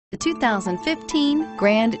The 2015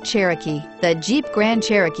 Grand Cherokee. The Jeep Grand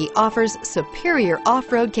Cherokee offers superior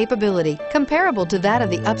off-road capability comparable to that of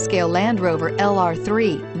the upscale Land Rover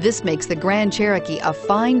LR3. This makes the Grand Cherokee a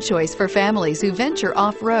fine choice for families who venture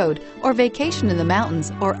off-road or vacation in the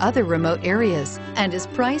mountains or other remote areas, and is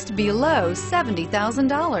priced below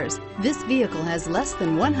 $70,000. This vehicle has less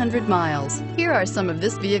than 100 miles. Here are some of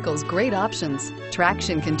this vehicle's great options: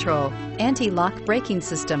 traction control, anti-lock braking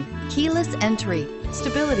system, keyless entry,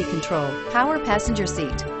 stability control, power passenger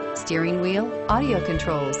seat, steering wheel audio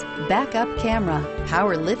controls, backup camera,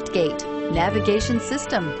 power lift gate, navigation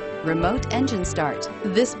system, remote engine start.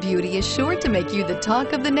 This beauty is sure to make you the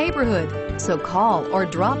talk of the neighborhood. So call or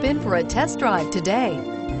drop in for a test drive today.